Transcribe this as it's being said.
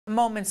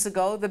moments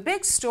ago. The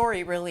big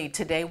story really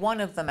today, one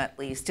of them at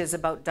least, is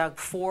about Doug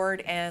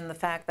Ford and the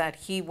fact that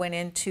he went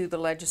into the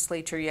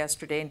legislature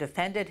yesterday and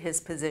defended his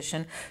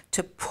position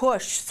to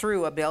push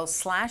through a bill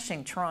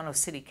slashing Toronto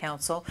City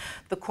Council.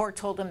 The court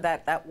told him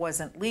that that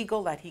wasn't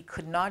legal, that he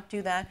could not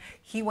do that.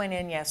 He went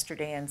in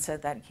yesterday and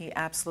said that he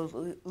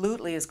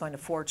absolutely is going to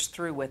forge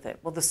through with it.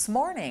 Well, this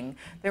morning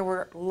there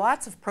were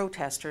lots of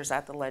protesters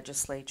at the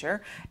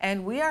legislature,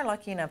 and we are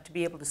lucky enough to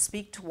be able to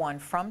speak to one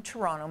from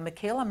Toronto,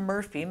 Michaela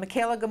Murphy.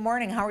 Michaela, good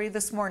morning. How are you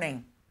this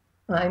morning?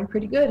 I'm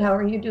pretty good. How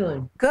are you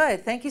doing?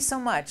 Good. Thank you so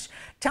much.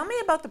 Tell me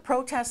about the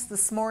protest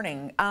this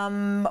morning.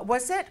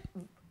 Was it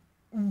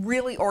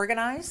really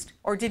organized,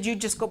 or did you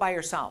just go by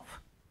yourself?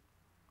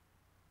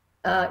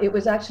 It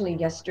was actually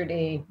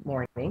yesterday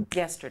morning.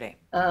 Yesterday.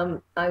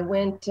 I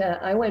went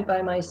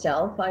by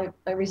myself.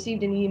 I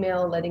received an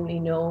email letting me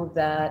know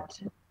that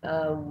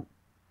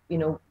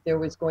there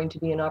was going to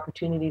be an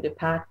opportunity to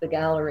pack the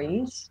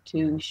galleries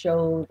to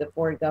show the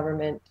Ford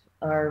government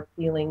our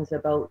feelings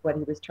about what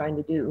he was trying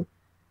to do.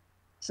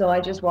 So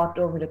I just walked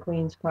over to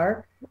Queen's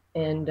Park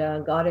and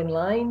got in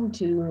line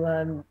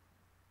to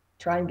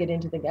try and get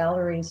into the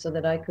gallery so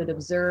that I could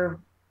observe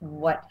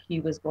what he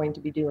was going to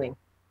be doing.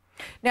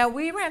 Now,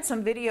 we ran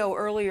some video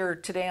earlier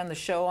today on the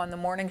show, on the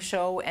morning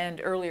show,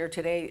 and earlier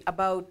today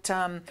about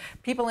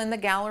people in the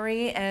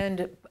gallery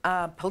and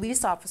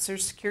police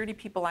officers, security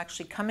people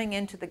actually coming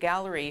into the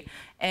gallery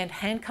and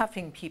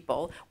handcuffing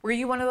people. Were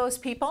you one of those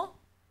people?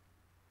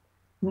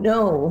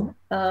 No,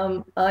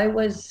 I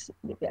was,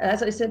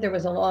 as I said, there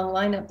was a long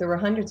lineup. There were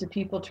hundreds of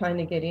people trying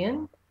to get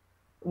in.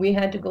 We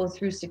had to go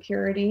through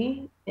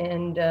security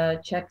and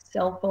check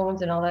cell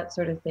phones and all that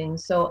sort of thing.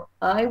 So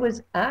I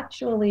was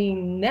actually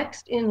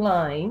next in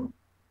line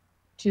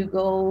to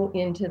go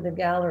into the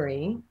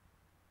gallery,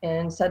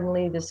 and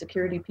suddenly the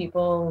security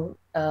people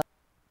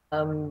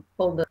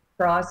pulled the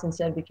cross and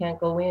said, we can't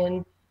go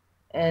in.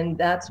 And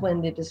that's when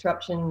the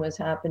disruption was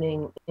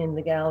happening in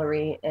the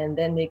gallery, and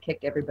then they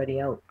kicked everybody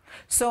out.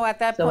 So at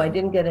that point, I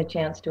didn't get a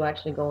chance to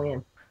actually go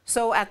in.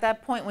 So at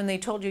that point, when they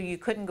told you you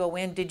couldn't go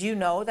in, did you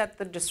know that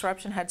the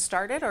disruption had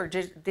started, or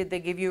did they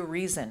give you a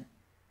reason?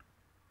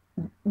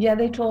 Yeah,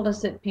 they told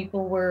us that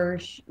people were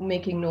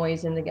making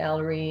noise in the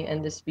gallery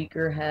and the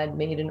speaker had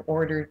made an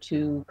order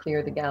to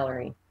clear the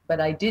gallery. But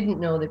I didn't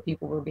know that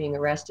people were being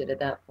arrested at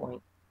that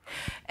point.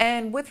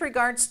 And with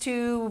regards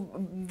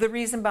to the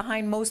reason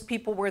behind most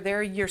people were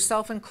there,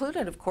 yourself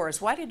included, of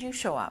course, why did you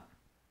show up?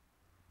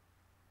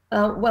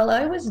 Well,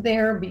 I was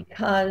there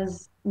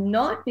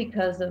not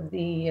because of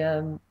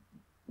the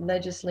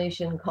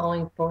legislation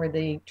calling for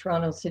the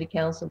Toronto City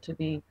Council to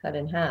be cut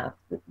in half.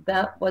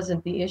 That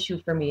wasn't the issue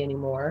for me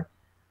anymore.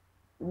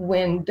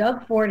 When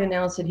Doug Ford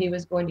announced that he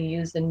was going to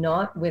use the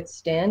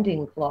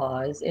notwithstanding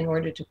clause in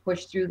order to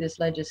push through this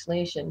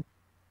legislation,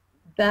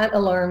 that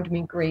alarmed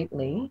me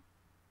greatly.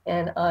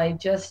 And I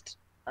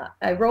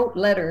wrote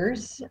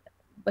letters,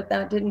 but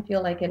that didn't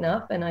feel like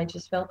enough. And I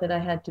just felt that I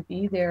had to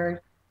be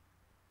there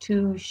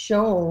to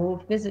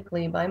show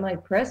physically by my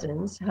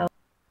presence how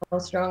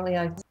strongly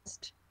I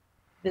felt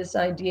this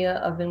idea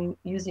of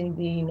using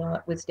the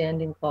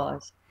notwithstanding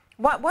clause.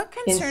 What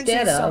concerns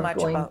you so much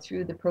about? Instead of going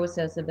through the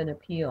process of an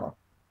appeal.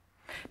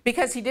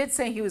 Because he did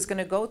say he was going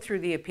to go through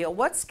the appeal.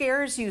 What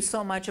scares you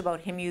so much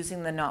about him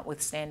using the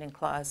notwithstanding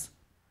clause?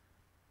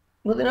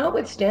 Well, the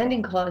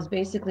notwithstanding clause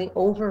basically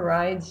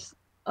overrides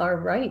our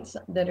rights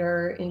that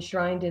are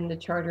enshrined in the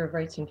Charter of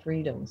Rights and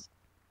Freedoms.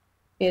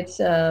 It's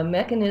a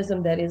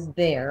mechanism that is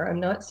there. I'm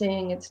not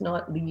saying it's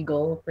not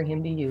legal for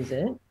him to use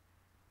it,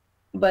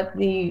 but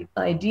the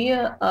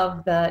idea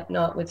of that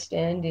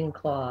notwithstanding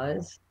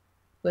clause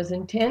was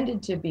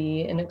intended to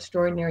be an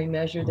extraordinary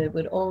measure that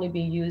would only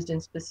be used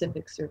in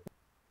specific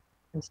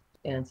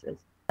circumstances.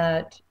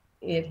 That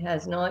it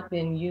has not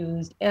been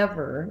used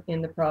ever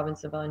in the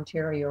province of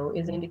Ontario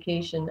is an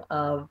indication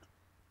of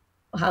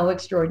how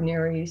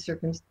extraordinary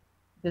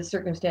the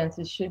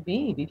circumstances should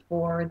be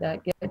before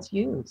that gets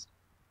used.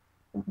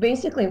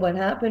 Basically what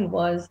happened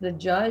was the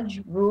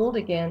judge ruled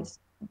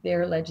against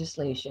their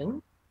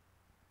legislation,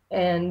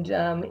 and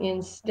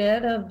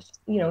instead of,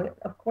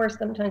 of course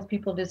sometimes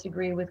people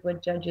disagree with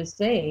what judges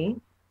say.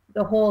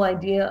 The whole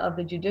idea of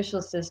the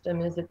judicial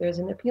system is that there's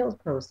an appeals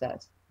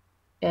process.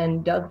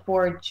 And Doug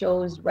Ford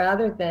chose,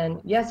 rather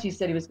than, yes, he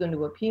said he was going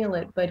to appeal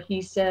it, but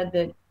he said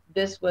that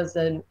this was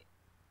an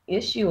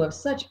issue of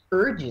such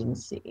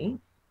urgency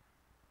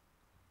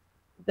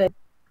that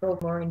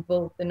more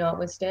invoked the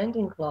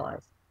notwithstanding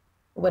clause.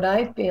 What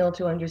I fail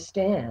to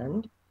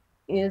understand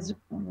is,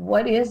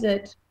 what is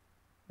it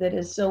that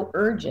is so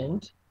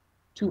urgent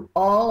to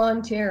all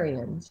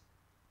Ontarians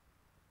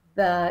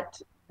that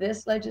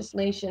this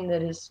legislation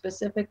that is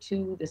specific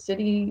to the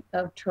City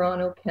of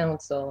Toronto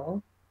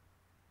Council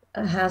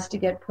has to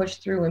get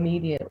pushed through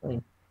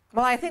immediately?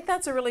 Well, I think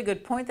that's a really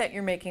good point that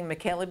you're making,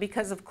 Michaela,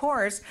 because of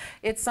course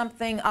it's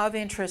something of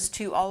interest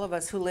to all of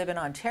us who live in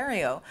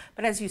Ontario.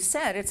 But as you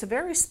said, it's a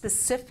very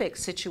specific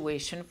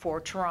situation for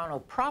Toronto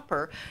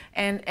proper,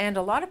 and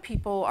a lot of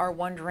people are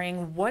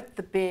wondering what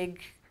the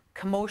big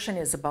commotion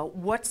is about.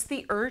 What's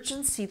the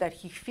urgency that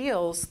he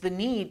feels the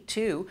need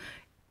to,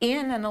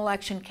 in an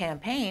election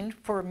campaign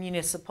for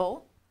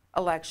municipal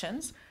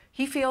elections,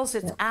 he feels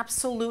it's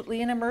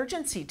absolutely an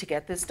emergency to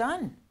get this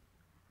done.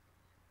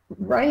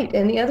 Right.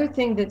 And the other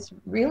thing that's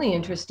really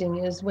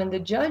interesting is when the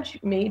judge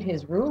made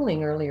his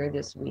ruling earlier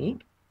this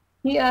week,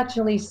 he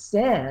actually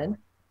said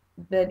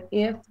that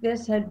if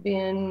this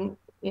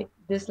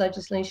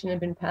legislation had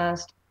been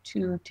passed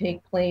to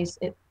take place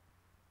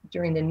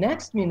during the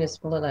next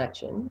municipal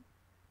election,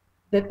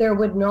 that there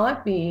would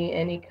not be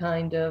any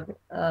kind of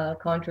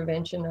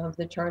contravention of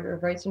the Charter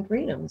of Rights and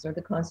Freedoms or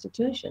the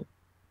Constitution.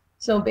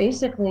 So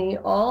basically,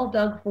 all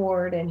Doug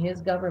Ford and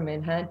his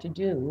government had to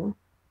do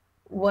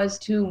was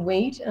to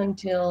wait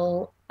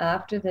until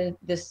after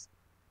this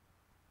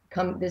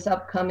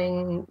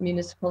upcoming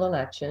municipal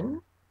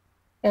election,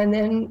 and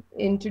then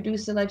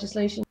introduce the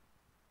legislation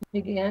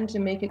again to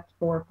make it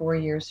 4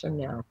 years from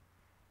now.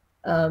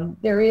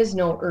 There is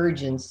no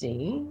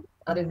urgency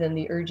other than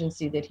the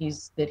urgency that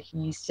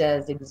he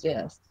says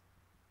exists.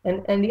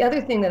 And the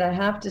other thing that I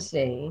have to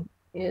say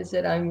is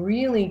that I'm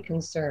really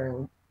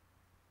concerned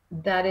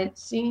that it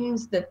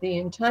seems that the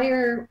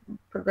entire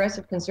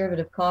Progressive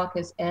Conservative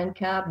caucus and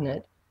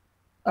cabinet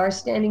are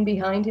standing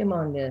behind him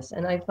on this.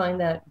 And I find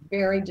that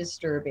very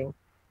disturbing.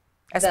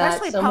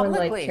 Especially that someone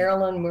publicly. like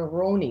Carolyn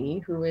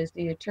Maroney, who is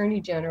the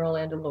Attorney General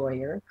and a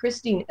lawyer,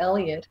 Christine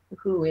Elliott,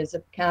 who is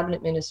a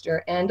cabinet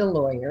minister and a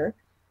lawyer,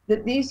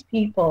 that these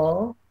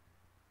people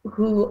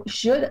who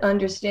should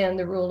understand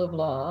the rule of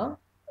law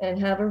and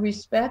have a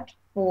respect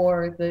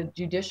for the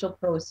judicial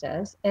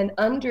process and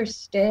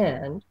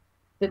understand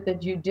that the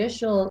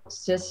judicial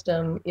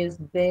system is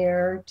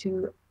there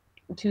to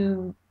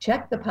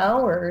check the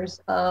powers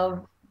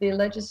of the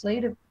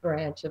legislative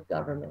branch of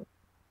government.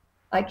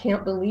 I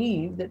can't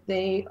believe that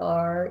they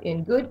are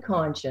in good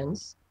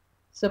conscience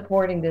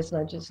supporting this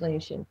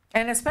legislation.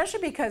 And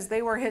especially because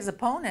they were his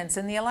opponents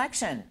in the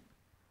election.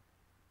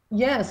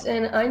 Yes,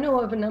 and I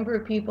know of a number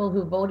of people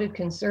who voted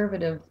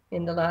Conservative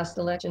in the last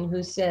election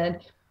who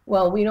said,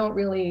 well, we don't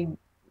really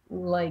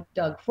like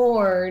Doug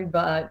Ford,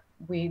 but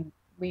we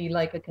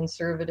like a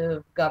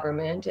conservative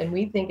government, and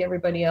we think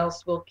everybody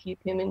else will keep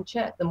him in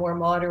check. The more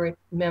moderate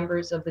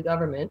members of the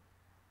government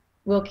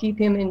will keep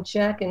him in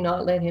check and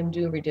not let him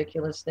do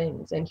ridiculous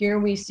things. And here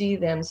we see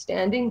them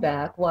standing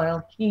back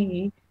while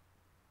he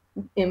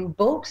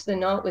invokes the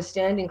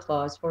notwithstanding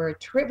clause for a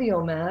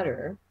trivial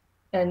matter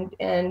and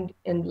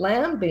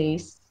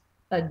lambastes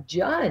a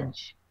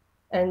judge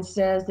and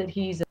says that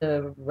he's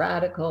a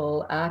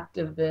radical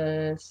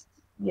activist,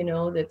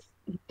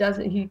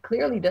 that he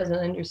clearly doesn't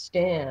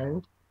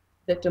understand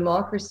that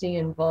democracy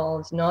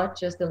involves not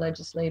just the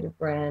legislative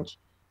branch,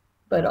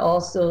 but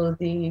also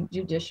the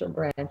judicial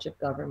branch of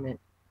government.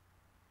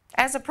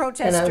 As a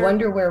protester. And I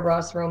wonder where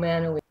Ross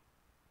Romano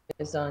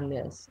is on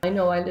this. I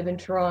know I live in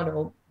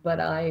Toronto, but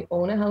I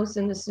own a house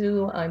in the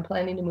Soo. I'm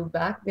planning to move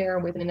back there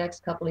within the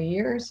next couple of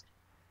years.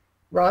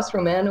 Ross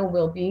Romano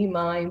will be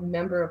my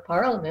member of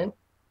parliament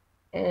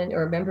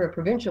or member of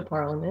provincial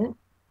parliament.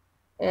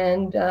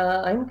 And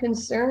I'm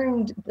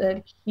concerned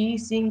that he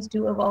seems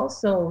to have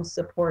also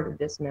supported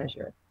this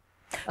measure.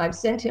 I've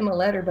sent him a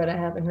letter, but I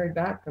haven't heard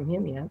back from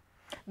him yet.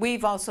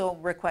 We've also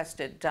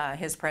requested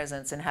his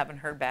presence and haven't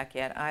heard back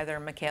yet either,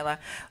 Michaela.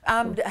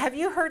 Have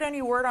you heard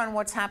any word on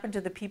what's happened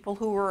to the people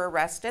who were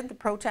arrested, the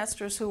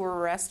protesters who were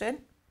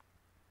arrested?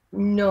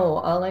 No,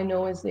 all I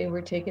know is they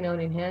were taken out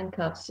in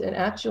handcuffs. And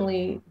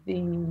actually, the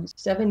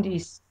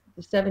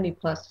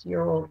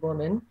 70-plus-year-old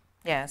woman,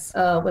 yes,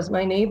 was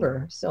my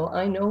neighbor. So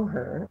I know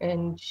her,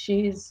 and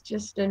she's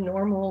just a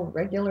normal,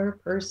 regular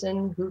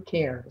person who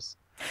cares.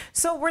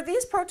 So were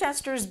these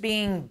protesters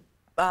being,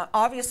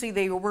 obviously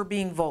they were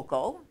being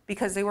vocal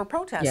because they were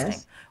protesting.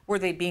 Yes. Were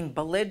they being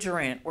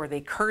belligerent? Were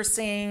they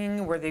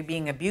cursing? Were they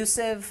being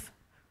abusive?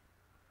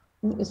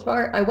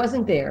 I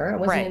wasn't there, I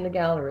wasn't Right. in the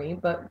gallery,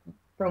 but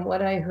from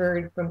what I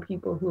heard from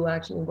people who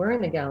actually were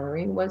in the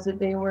gallery was that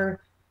they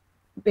were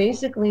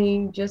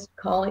basically just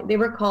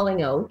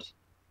calling out,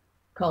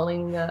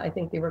 I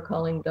think they were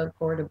calling Doug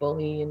Ford a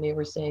bully, and they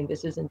were saying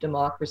this isn't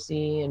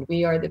democracy and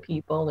we are the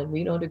people and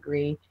we don't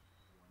agree.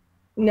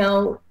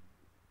 Now,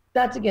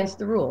 that's against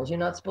the rules. You're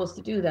not supposed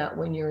to do that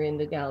when you're in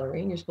the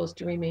gallery. You're supposed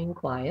to remain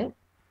quiet.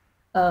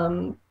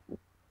 And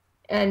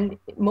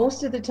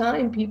most of the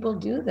time people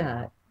do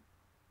that.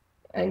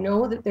 I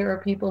know that there are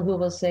people who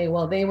will say,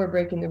 well, they were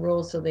breaking the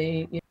rules, so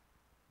they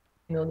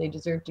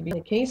deserve to be. In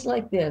a case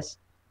like this,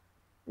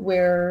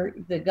 where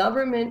the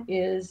government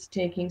is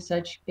taking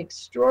such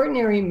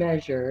extraordinary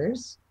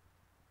measures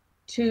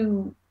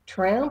to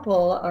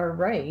trample our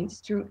rights,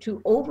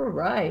 to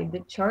override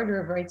the Charter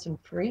of Rights and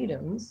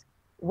Freedoms,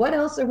 what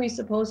else are we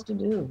supposed to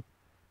do?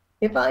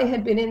 If I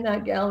had been in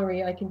that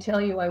gallery, I can tell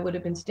you I would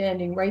have been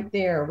standing right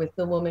there with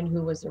the woman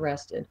who was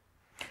arrested.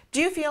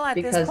 Do you feel at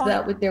because this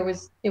point,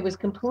 it was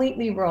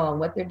completely wrong.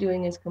 What they're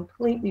doing is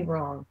completely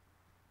wrong.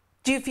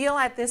 do you feel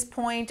at this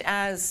point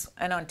as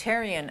an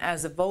Ontarian,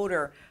 as a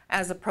voter,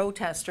 as a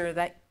protester,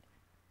 that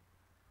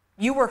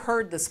you were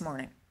heard this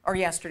morning or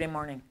yesterday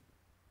morning?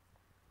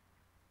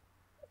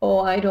 Oh,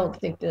 I don't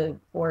think the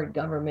Ford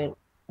government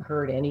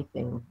heard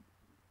anything.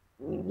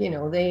 You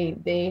know,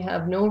 they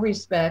have no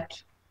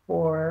respect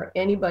for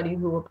anybody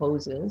who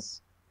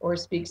opposes or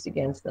speaks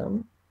against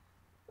them.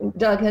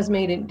 Doug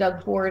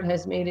Ford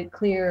has made it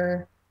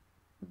clear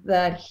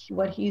that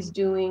what he's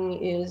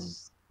doing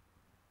is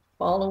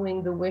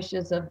following the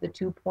wishes of the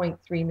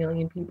 2.3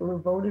 million people who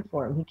voted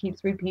for him. He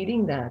keeps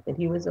repeating that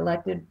he was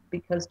elected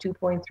because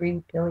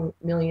 2.3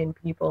 million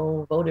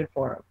people voted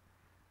for him.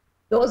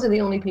 Those are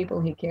the only people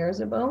he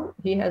cares about.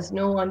 He has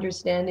no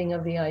understanding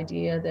of the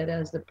idea that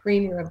as the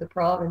premier of the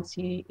province,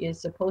 he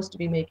is supposed to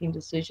be making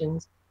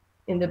decisions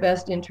in the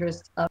best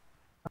interests of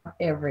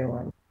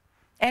everyone.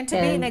 And to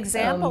be an And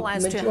example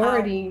as to how,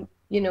 majority,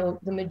 you know,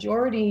 the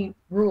majority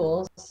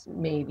rules,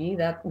 maybe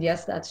that,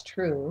 yes, that's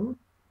true.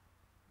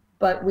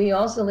 But we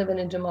also live in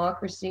a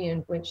democracy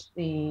in which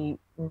the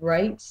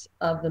rights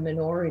of the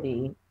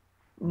minority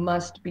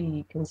must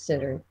be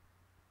considered.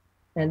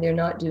 And they're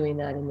not doing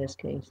that in this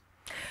case.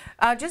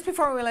 just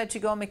before we let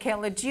you go,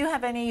 Michaela, do you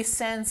have any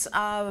sense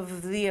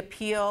of the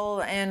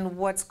appeal and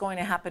what's going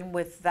to happen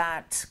with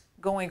that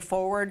going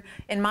forward?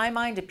 In my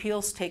mind,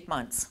 appeals take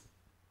months.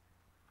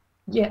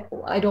 Yeah,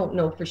 I don't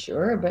know for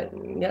sure, but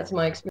that's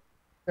my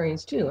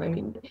experience too. I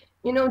mean,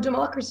 you know,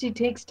 democracy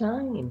takes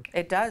time.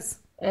 It does.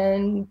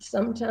 And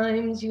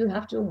sometimes you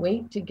have to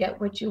wait to get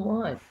what you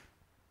want.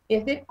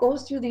 If it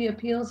goes through the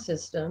appeal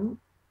system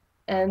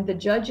and the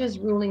judge's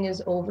ruling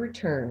is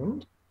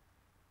overturned,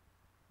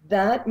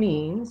 that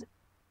means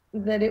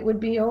that it would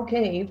be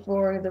okay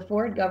for the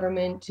Ford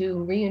government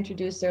to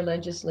reintroduce their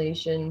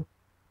legislation.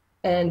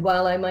 And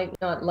while I might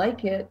not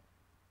like it,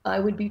 I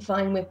would be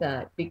fine with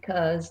that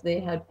because they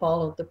had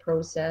followed the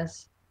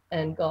process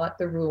and got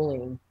the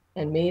ruling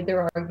and made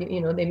their argument.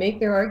 You know, they make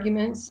their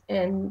arguments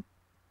and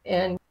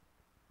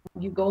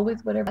you go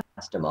with whatever.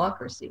 That's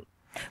democracy.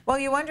 Well,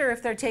 you wonder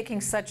if they're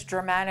taking such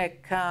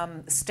dramatic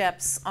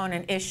steps on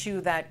an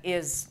issue that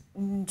is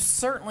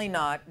certainly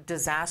not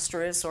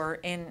disastrous or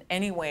in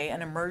any way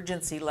an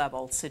emergency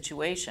level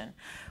situation.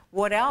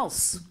 What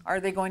else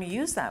are they going to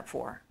use that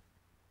for?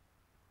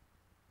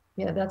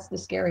 Yeah, that's the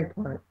scary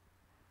part.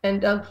 And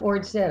Doug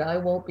Ford said, I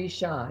won't be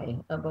shy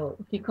about,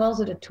 he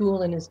calls it a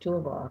tool in his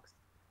toolbox.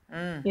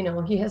 You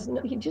know, he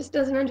just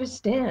doesn't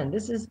understand.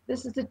 This is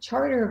the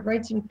Charter of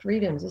Rights and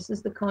Freedoms. This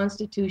is the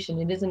Constitution.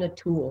 It isn't a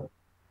tool.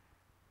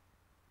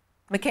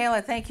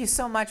 Michaela, thank you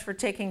so much for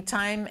taking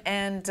time,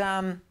 and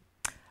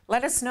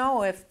let us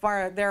know if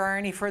there are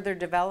any further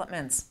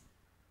developments.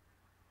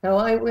 No,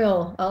 I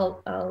will.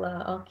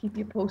 I'll keep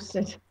you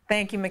posted.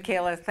 Thank you,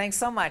 Michaela. Thanks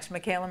so much.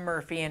 Michaela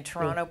Murphy in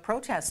Toronto,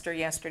 protester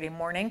yesterday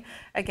morning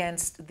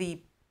against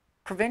the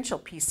provincial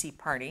PC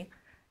party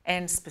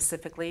and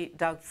specifically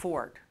Doug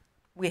Ford.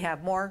 We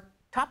have more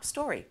top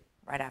story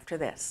right after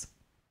this.